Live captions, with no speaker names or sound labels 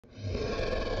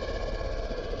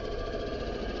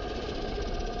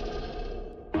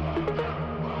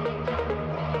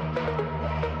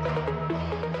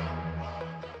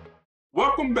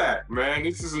Welcome back, man.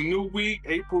 This is a new week,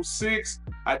 April 6th.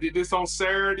 I did this on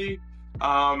Saturday.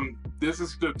 This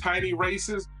is the tiny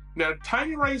races. Now,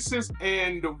 tiny races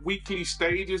and the weekly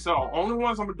stages are the only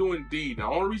ones I'm doing D. The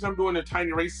only reason I'm doing the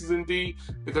tiny races in D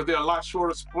because they're a lot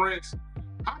shorter sprints.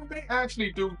 I may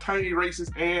actually do tiny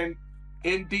races and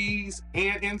NDs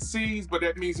and NCs, but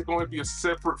that means it's going to be a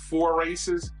separate 4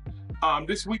 races.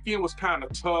 This weekend was kind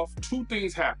of tough. 2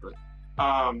 things happened.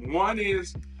 One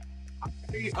is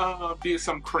I did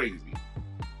something crazy.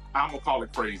 I'm gonna call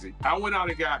it crazy. I went out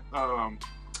and got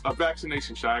a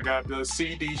vaccination shot. I got the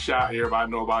CD shot.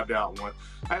 Everybody know about that one.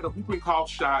 I had a whooping cough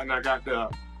shot, and I got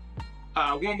the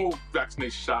one more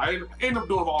vaccination shot. I ended up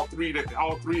doing all three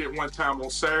at one time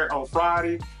on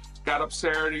Friday. Got up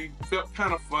Saturday, felt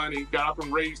kind of funny. Got up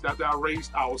and raced. After I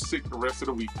raced, I was sick the rest of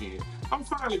the weekend. I'm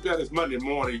finally better. It's Monday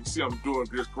morning. You can see I'm doing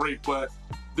just great, but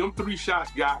them 3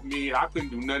 shots got me. I couldn't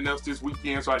do nothing else this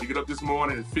weekend, so I had to get up this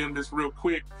morning and film this real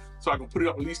quick so I can put it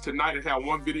up at least tonight and have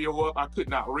one video up. I could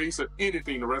not race or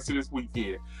anything the rest of this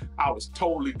weekend. I was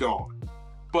totally gone.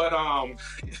 But,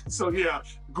 so yeah,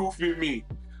 goofy me.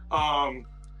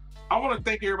 I want to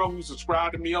thank everybody who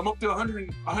subscribed to me. I'm up to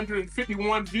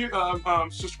 151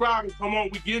 subscribers. Come on,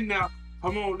 we getting now.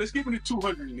 Come on, let's get me to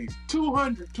 200 at least.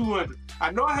 200.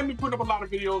 I know I haven't been putting up a lot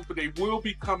of videos, but they will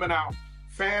be coming out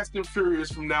fast and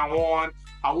furious from now on.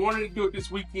 I wanted to do it this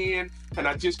weekend, and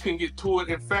I just couldn't get to it.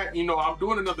 In fact, you know, I'm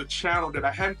doing another channel that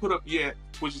I hadn't put up yet,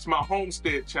 which is my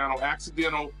homestead channel,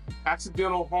 Accidental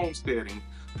Homesteading.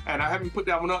 And I haven't put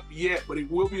that one up yet, but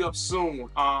it will be up soon.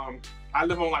 I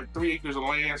live on like 3 acres of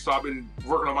land, so I've been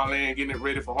working on my land, getting it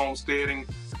ready for homesteading.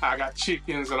 I got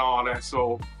chickens and all that,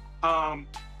 so and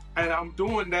I'm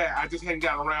doing that. I just hadn't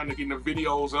gotten around to getting the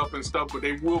videos up and stuff, but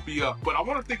they will be up. But I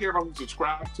want to thank everybody who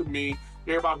subscribed to me,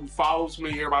 everybody who follows me,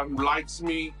 everybody who likes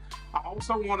me. I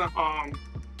also want to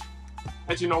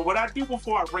as you know, what I do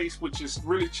before I race, which is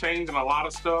really changing a lot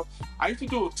of stuff. I used to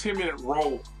do a 10-minute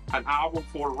roll an hour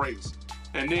before a race,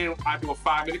 and then I do a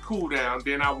 5-minute cool down.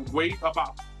 Then I would wait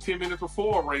about 10 minutes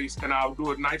before a race, and I would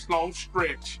do a nice long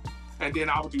stretch, and then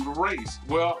I would do the race.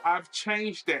 Well, I've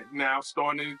changed that now,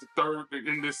 starting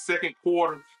in the second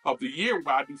quarter of the year,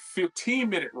 where I do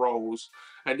 15-minute rolls,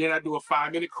 and then I do a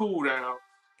 5-minute cool down,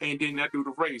 and then I do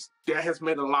the race. That has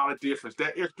made a lot of difference.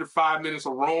 That extra 5 minutes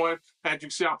of rowing, as you can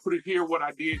see, I put it here, what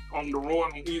I did on the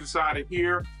rowing on either side of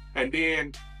here, and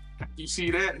then you see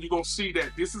that, you're gonna see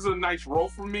that this is a nice row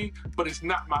for me, but it's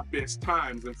not my best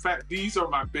times. In fact, these are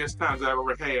my best times I've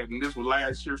ever had, and this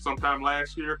was sometime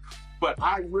last year, but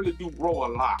I really do row a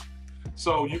lot.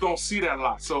 So you're gonna see that a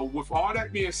lot. So with all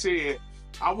that being said,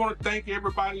 I wanna thank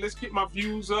everybody. Let's get my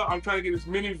views up. I'm trying to get as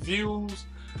many views.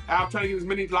 I'm trying to get as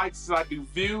many likes as I do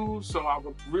views. So I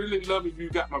would really love if you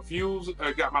got my views,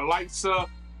 got my likes up.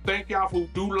 Thank y'all who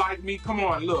do like me. Come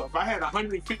on, look, if I had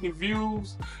 150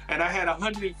 views and I had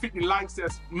 150 likes,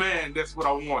 that's what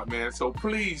I want, man. So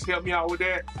please help me out with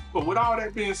that. But with all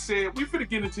that being said, we finna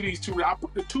get into these 2. I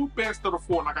put the 2 best of the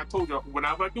 4. Like I told you,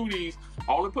 whenever I do these,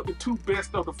 I only put the 2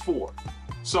 best of the 4.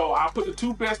 So I put the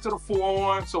 2 best of the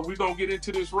 4 on. So we're gonna get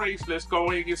into this race. Let's go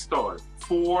ahead and get started.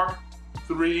 4,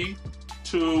 3,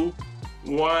 2,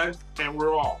 1, and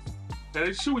we're off. And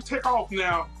as soon as we take off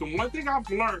now, the one thing I've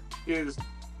learned is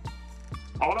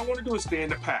all I want to do is stay in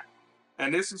the pack.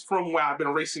 And this is from where I've been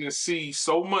racing in C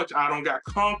so much, I don't got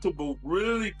comfortable,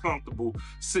 really comfortable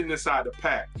sitting inside the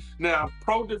pack. Now,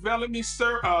 pro development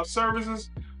services,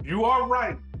 you are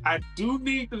right. I do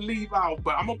need to leave out,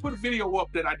 but I'm going to put a video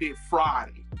up that I did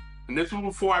Friday. And this was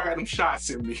before I got them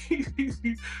shots in me.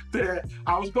 That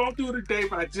I was going through today,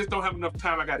 but I just don't have enough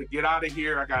time. I got to get out of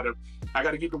here. I got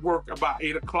to get to work about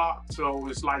 8 o'clock. So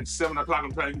it's like 7 o'clock.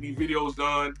 I'm trying to get these videos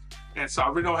done. And so I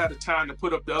really don't have the time to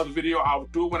put up the other video. I will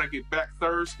do it when I get back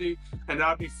Thursday, and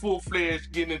I'll be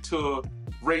full-fledged getting into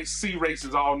C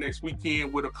races all next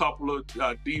weekend with a couple of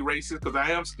D races, because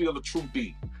I am still a true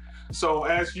D. So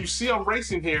as you see, I'm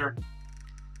racing here,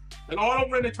 and all I'm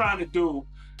really trying to do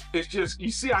is just,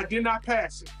 you see, I did not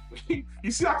pass it.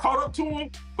 You see, I caught up to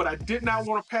him, but I did not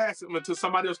want to pass him until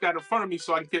somebody else got in front of me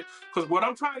so I can get, because what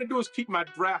I'm trying to do is keep my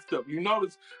draft up. You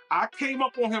notice I came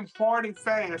up on him hard and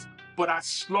fast, but I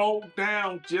slowed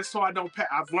down just so I don't pass.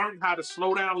 I've learned how to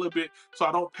slow down a little bit so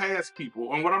I don't pass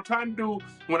people. And what I'm trying to do,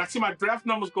 when I see my draft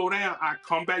numbers go down, I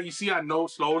come back, you see, I know,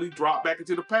 slowly drop back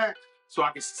into the pack so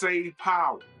I can save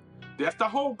power. That's the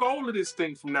whole goal of this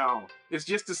thing from now on. It's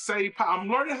just to save power. I'm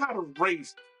learning how to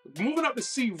race. Moving up to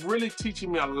C really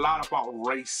teaching me a lot about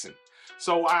racing.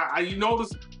 So you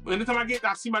notice, anytime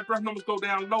I see my draft numbers go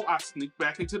down low, I sneak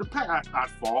back into the pack. I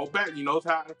fall back. You notice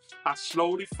how I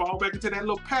slowly fall back into that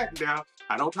little pack down.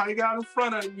 I don't try to get out in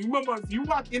front of you. Remember, if you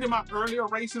watch any of my earlier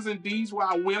races and these where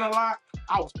I win a lot,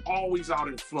 I was always out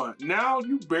in front. Now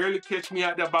you barely catch me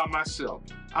out there by myself.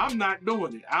 I'm not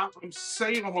doing it. I'm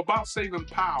about saving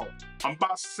power. I'm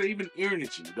about saving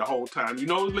energy the whole time. You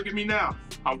know, look at me now.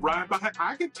 I'm riding behind.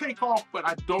 I can take off, but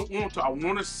I don't want to. I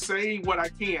want to save what I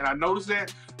can. I noticed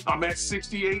that I'm at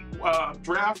 68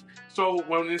 draft. So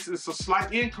when it's a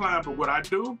slight incline, but what I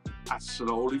do, I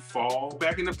slowly fall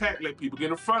back in the pack, let people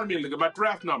get in front of me and look at my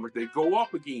draft numbers. They go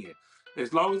up again.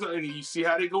 As long as, and you see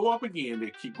how they go up again,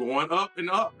 they keep going up and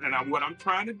up. And what I'm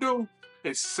trying to do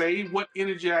is save what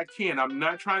energy I can. I'm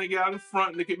not trying to get out in front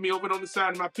and look at me over on the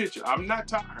side of my picture. I'm not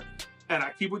tired. And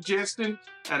I keep adjusting,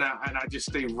 and I just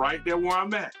stay right there where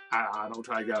I'm at. I don't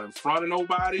try to get out in front of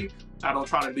nobody. I don't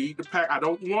try to lead the pack. I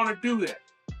don't want to do that.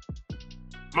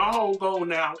 My whole goal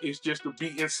now is just to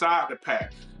be inside the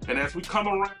pack. And as we come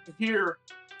around here,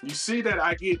 you see that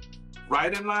I get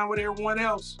right in line with everyone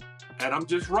else, and I'm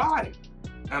just riding.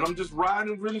 And I'm just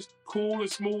riding really cool and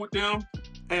smooth with them.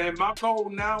 And my goal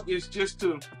now is just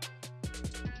to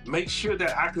make sure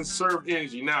that I conserve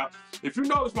energy. Now, if you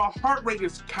notice, my heart rate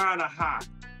is kind of high.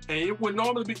 And it would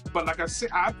normally be, but like I said,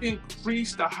 I've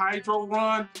increased the hydro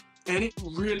run, and it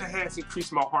really has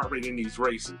increased my heart rate in these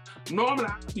races. Normally,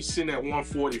 I'd be sitting at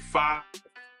 145,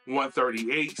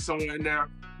 138, somewhere in there.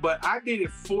 But I did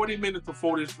it 40 minutes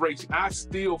before this race. I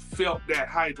still felt that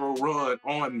hydro run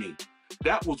on me.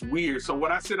 That was weird. So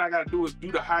what I said I got to do is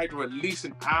do the hydro at least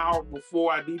an hour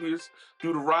before I do the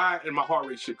ride, and my heart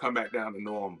rate should come back down to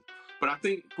normal. But I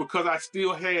think because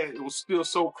it was still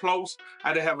so close,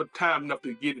 I didn't have a time enough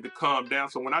to get it to calm down.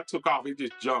 So when I took off, it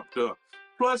just jumped up.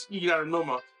 Plus, you got to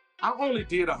remember, I only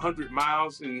did 100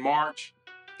 miles in March,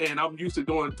 and I'm used to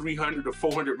doing 300 to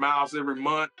 400 miles every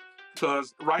month.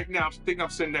 Because right now, I think I'm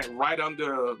sitting at right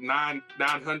under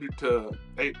 900 to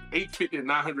 850 to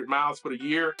 900 miles for the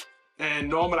year. And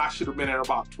normally I should have been at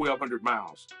about 1,200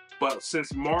 miles. But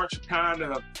since March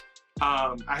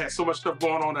I had so much stuff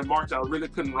going on in March, I really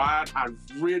couldn't ride. I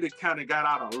really kind of got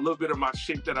out a little bit of my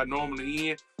shape that I normally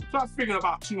in. So I figured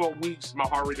about 2 more weeks, my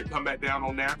heart rate to come back down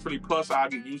on naturally. Plus, I'll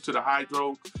get used to the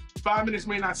hydro. 5 minutes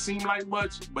may not seem like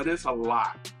much, but it's a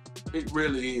lot. It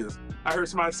really is. I heard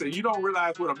somebody say, you don't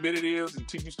realize what a minute is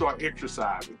until you start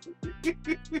exercising.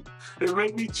 It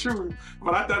may be true,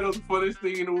 but I thought it was the funniest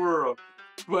thing in the world.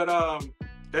 But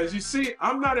as you see,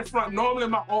 I'm not in front. Normally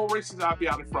in my old races, I'll be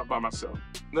out in front by myself.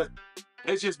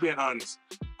 It's just being honest.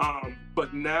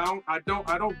 But now I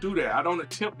don't do that. I don't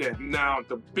attempt that. Now,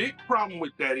 the big problem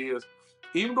with that is,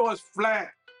 even though it's flat,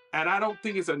 and I don't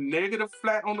think it's a negative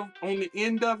flat on the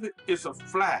end of it, it's a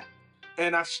flat.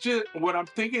 And what I'm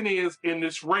thinking is, in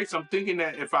this race, I'm thinking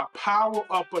that if I power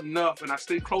up enough and I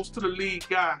stay close to the lead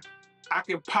guy, I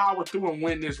can power through and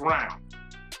win this round.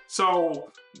 So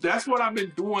that's what I've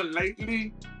been doing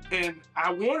lately. And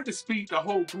I wanted to speed the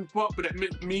whole group up, but it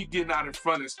meant me getting out in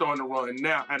front and starting to run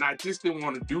now. And I just didn't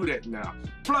want to do that now.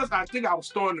 Plus, I think I was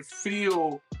starting to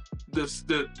feel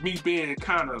me being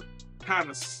kind of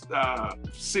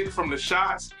sick from the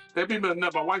shots. That being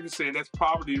enough, my wife was saying that's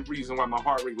probably the reason why my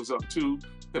heart rate was up too.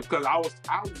 Because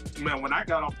man, when I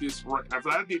got off this, after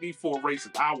I did these 4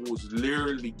 races, I was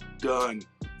literally done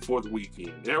for the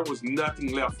weekend. There was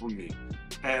nothing left for me.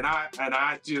 And I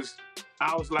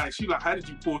was like, she's like, how did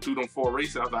you pull through them 4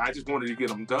 races? I was like, I just wanted to get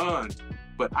them done.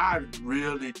 But I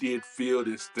really did feel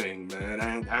this thing, man.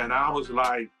 And I was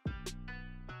like,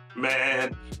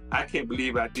 man, I can't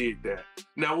believe I did that.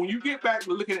 Now, when you get back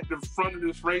to looking at the front of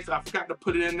this race, I forgot to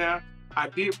put it in there. I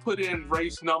did put in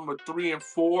race number 3 and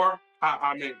 4.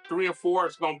 I mean, 3 and 4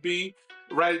 is going to be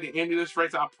right at the end of this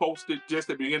race. I posted just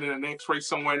at the beginning of the next race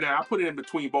somewhere now. I put it in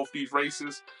between both these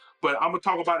races. But I'm going to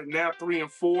talk about it now, 3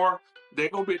 and 4. They're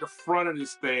going to be at the front of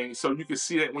this thing. So you can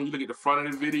see that when you look at the front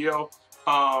of the video.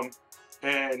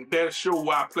 And that'll show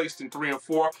why I placed in 3 and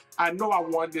 4. I know I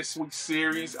won this week's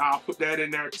series. I'll put that in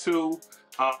there too.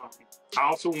 I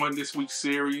also won this week's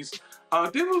series.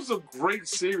 This was a great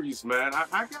series, man.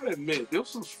 I gotta admit,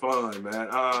 this was fun,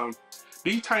 man.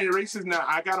 These tiny races now,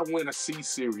 I gotta win a C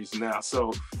series now.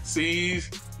 So C's,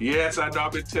 yes, I know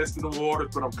I've been testing the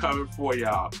waters, but I'm coming for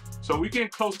y'all. So we're getting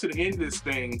close to the end of this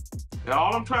thing. And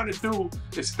all I'm trying to do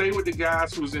is stay with the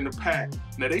guys who's in the pack.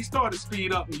 Now they start to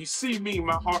speed up, and you see me,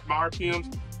 my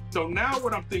RPMs. So now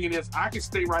what I'm thinking is I can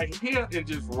stay right here and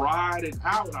just ride it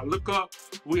out. And I look up,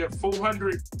 we're at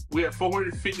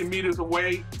 450 meters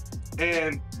away,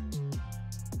 and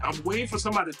I'm waiting for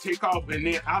somebody to take off, and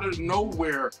then out of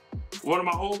nowhere, one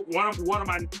of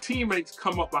my teammates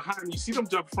come up behind me. You see them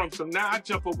jump from, so now I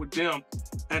jump up with them,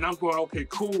 and I'm going, okay,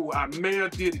 cool. I may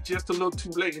have did it just a little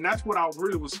too late, and that's what I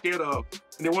really was scared of.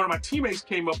 And then one of my teammates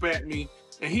came up at me,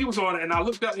 and he was on it, and I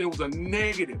looked up, and it was a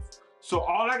negative. So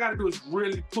all I got to do is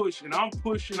really push, and I'm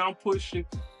pushing,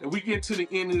 and we get to the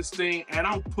end of this thing, and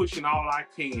I'm pushing all I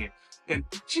can. And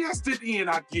just at the end,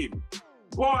 I get it.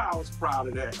 Boy, I was proud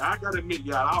of that. I got to admit,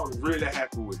 y'all, I was really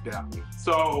happy with that one.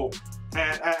 So,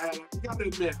 and I got to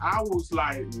admit, I was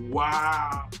like,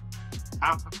 wow.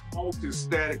 I was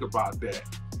ecstatic about that.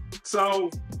 So,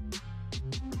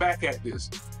 back at this.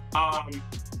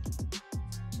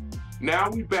 Now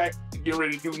we back to get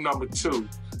ready to do number 2.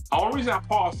 The only reason I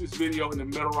paused this video in the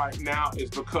middle right now is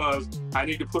because I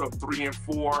need to put up 3 and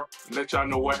 4, and let y'all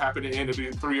know what happened at the end of the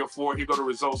 3 or 4. Here go the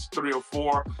results 3 or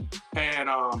 4, and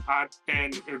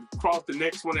across the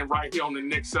next one, and right here on the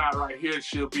next side right here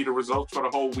should be the results for the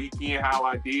whole weekend, how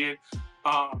I did.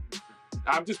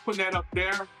 I'm just putting that up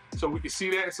there so we can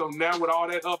see that. So now with all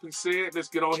that up and said, let's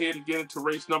get on ahead and get into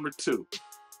race number 2.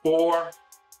 4,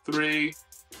 3,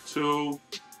 2,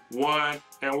 1,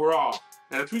 and we're off.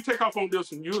 And if we take off on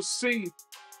this one, you'll see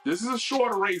this is a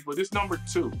shorter race, but it's number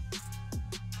 2.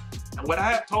 And what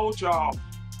I have told y'all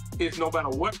is no matter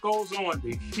what goes on,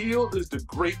 the hill is the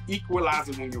great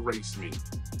equalizer when you race me.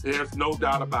 There's no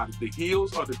doubt about it. The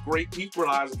hills are the great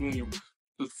equalizer when you,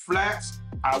 the flats,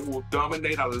 I will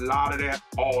dominate a lot of that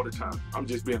all the time. I'm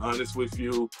just being honest with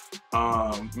you.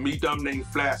 Me dominating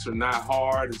flats are not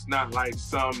hard. It's not like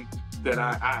some that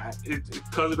it's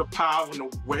because of the power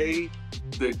and the way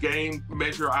the game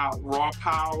measure out raw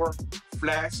power,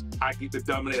 flats, I get to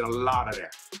dominate a lot of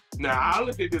that. Now, I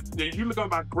look at this, if you look at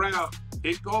my graph,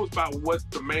 it goes by what's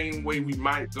the main way we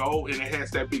might go, and it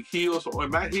has that big hill. So in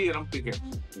my head, I'm thinking,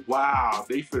 wow,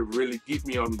 they should really get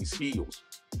me on these hills.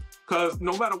 Because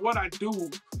no matter what I do,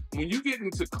 when you get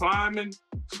into climbing,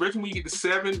 especially when you get to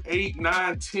 7, 8,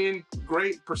 9,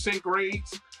 10%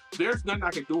 grades, there's nothing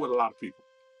I can do with a lot of people.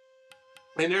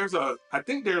 And I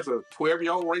think there's a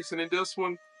 12-year-old racing in this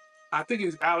one. I think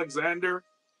it's Alexander.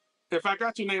 If I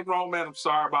got your name wrong, man, I'm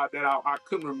sorry about that. I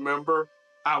couldn't remember.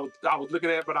 I was looking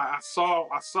at it, but I saw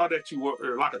that you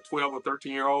were like a 12 or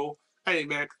 13-year-old. Hey,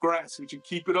 man, congrats. Would you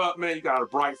keep it up, man? You got a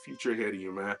bright future ahead of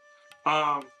you, man.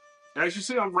 As you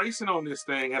see, I'm racing on this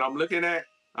thing, and I'm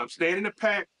staying in the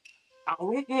pack. I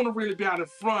don't want to really be out in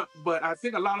front, but I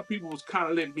think a lot of people was kind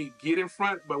of letting me get in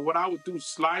front. But what I would do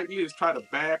slightly is try to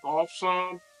back off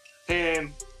some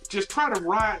and just try to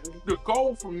ride. The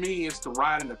goal for me is to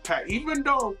ride in the pack, even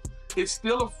though it's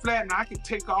still a flat and I can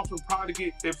take off and probably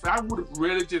get, if I would have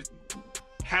really just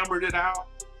hammered it out,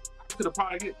 I could have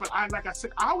probably get, but like I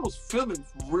said, I was feeling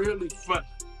really fun.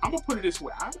 I'm gonna put it this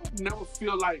way, I don't never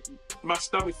feel like my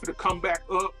stomach finna come back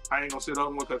up. I ain't gonna say the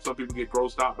other one because some people get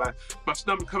grossed out by my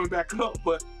stomach coming back up,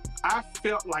 but I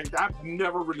felt like I've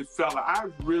never really felt it. I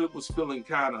really was feeling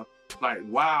kind of like,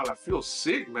 wow, I feel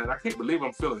sick, man. I can't believe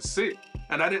I'm feeling sick.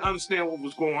 And I didn't understand what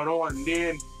was going on. And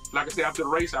then, like I said, after the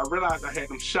race, I realized I had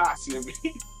them shots in me.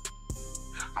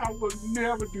 I would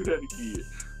never do that again.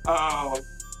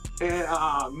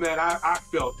 Man, I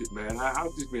felt it, man. I'm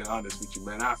just being honest with you,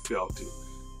 man. I felt it.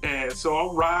 And so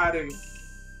I'm riding,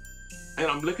 and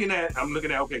I'm looking at,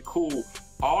 okay, cool.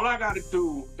 All I got to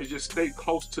do is just stay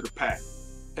close to the pack.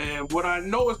 And what I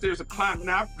know is there's a climb.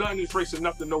 Now, I've done this race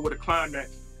enough to know where to climb at.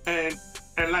 And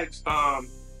like pro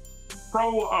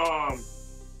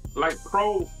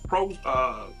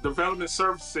development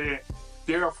service said,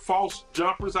 there are false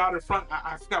jumpers out in front.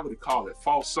 I forgot what they call it,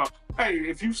 false something. Hey,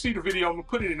 if you see the video, I'm gonna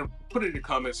put it in the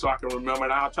comments so I can remember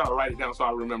it. I'll try to write it down so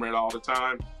I remember it all the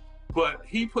time. But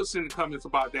he puts in the comments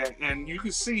about that, and you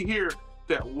can see here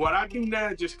that what I do now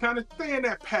is just kind of stay in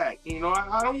that pack. You know,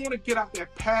 I don't want to get out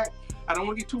that pack. I don't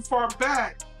want to get too far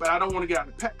back, but I don't want to get out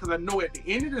the pack because I know at the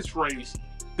end of this race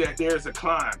that there's a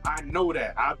climb. I know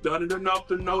that. I've done it enough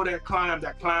to know that climb.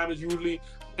 That climb is usually,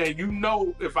 and you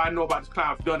know, if I know about this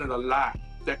climb, I've done it a lot.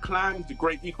 That climb is the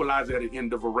great equalizer at the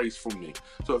end of a race for me.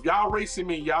 So if y'all racing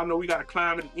me, y'all know we got to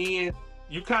climb at the end.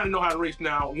 You kind of know how to race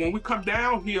now. When we come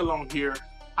downhill on here,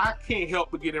 I can't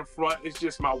help but get in front. It's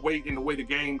just my weight and the way the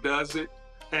game does it.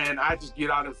 And I just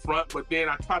get out in front, but then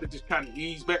I try to just kind of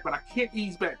ease back, but I can't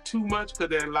ease back too much because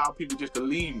that allows people just to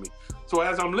leave me. So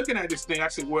as I'm looking at this thing, I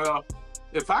said, well,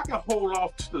 if I can hold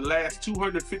off to the last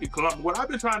 250 kilometers, what I've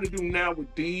been trying to do now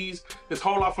with these is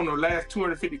hold off on the last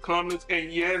 250 kilometers.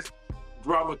 And yes,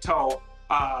 drummer toe,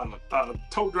 I'm sorry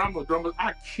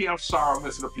I'm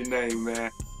messing up your name, man.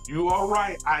 You all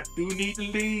right, I do need to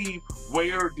leave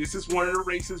where this is one of the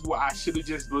races where I should have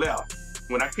just left.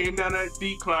 When I came down that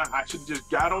decline, I should have just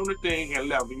got on the thing and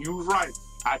left. And you was right.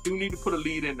 I do need to put a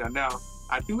lead in there. Now,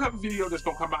 I do have a video that's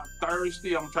gonna come out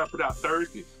Thursday. I'm gonna try to put it out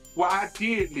Thursday. Well, I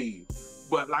did leave,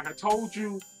 but like I told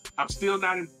you, I'm still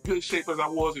not in good shape as I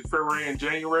was in February and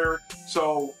January.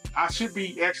 So I should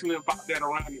be actually about that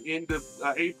around the end of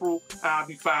April. I'll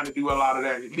be fine to do a lot of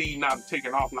that leading out and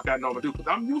taking off like I normally do. Because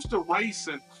I'm used to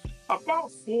racing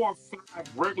about 4 or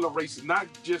 5 regular races, not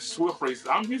just Zwift races.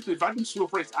 I'm used to, if I do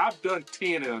Zwift races, I've done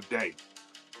 10 in a day.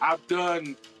 I've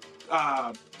done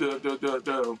God,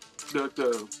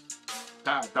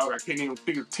 dog, I can't even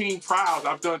think of team trials.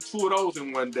 I've done 2 of those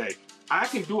in one day. I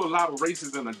can do a lot of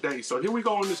races in a day. So here we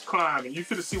go on this climb, and you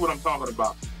finna see what I'm talking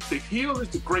about. The hill is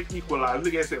the great equalizer.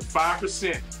 Look at that,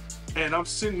 5%. And I'm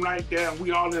sitting right there, and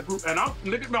we all in a group. And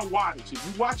look at my wattage. If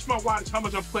you watch my wattage, how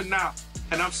much I'm putting out,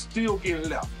 and I'm still getting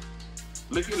left.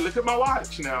 Look at my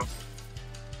wattage now.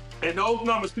 And those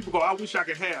numbers, people go, I wish I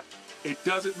could have. It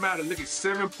doesn't matter. Look at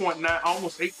 7.9,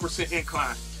 almost 8%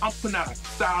 incline. I'm putting out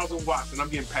 1,000 watts and I'm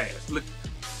getting passed. Look,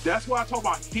 that's why I talk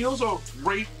about hills are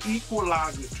great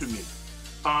equalizers to me.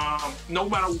 No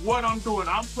matter what I'm doing,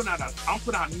 I'm putting out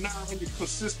 900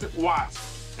 consistent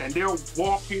watts, and they're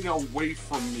walking away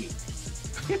from me.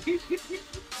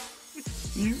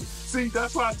 You see,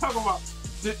 that's why I talk about.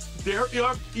 They're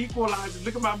equalizers.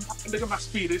 Look at my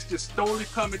speed. It's just slowly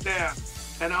coming down.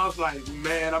 And I was like,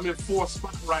 man, I'm in 4th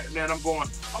spot right now. And I'm going,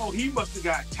 oh, he must have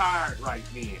got tired right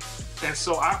then. And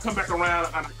so I come back around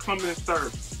and I come in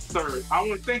third. I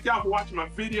want to thank y'all for watching my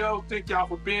video. Thank y'all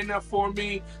for being there for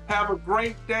me. Have a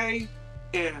great day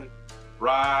and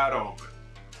ride on.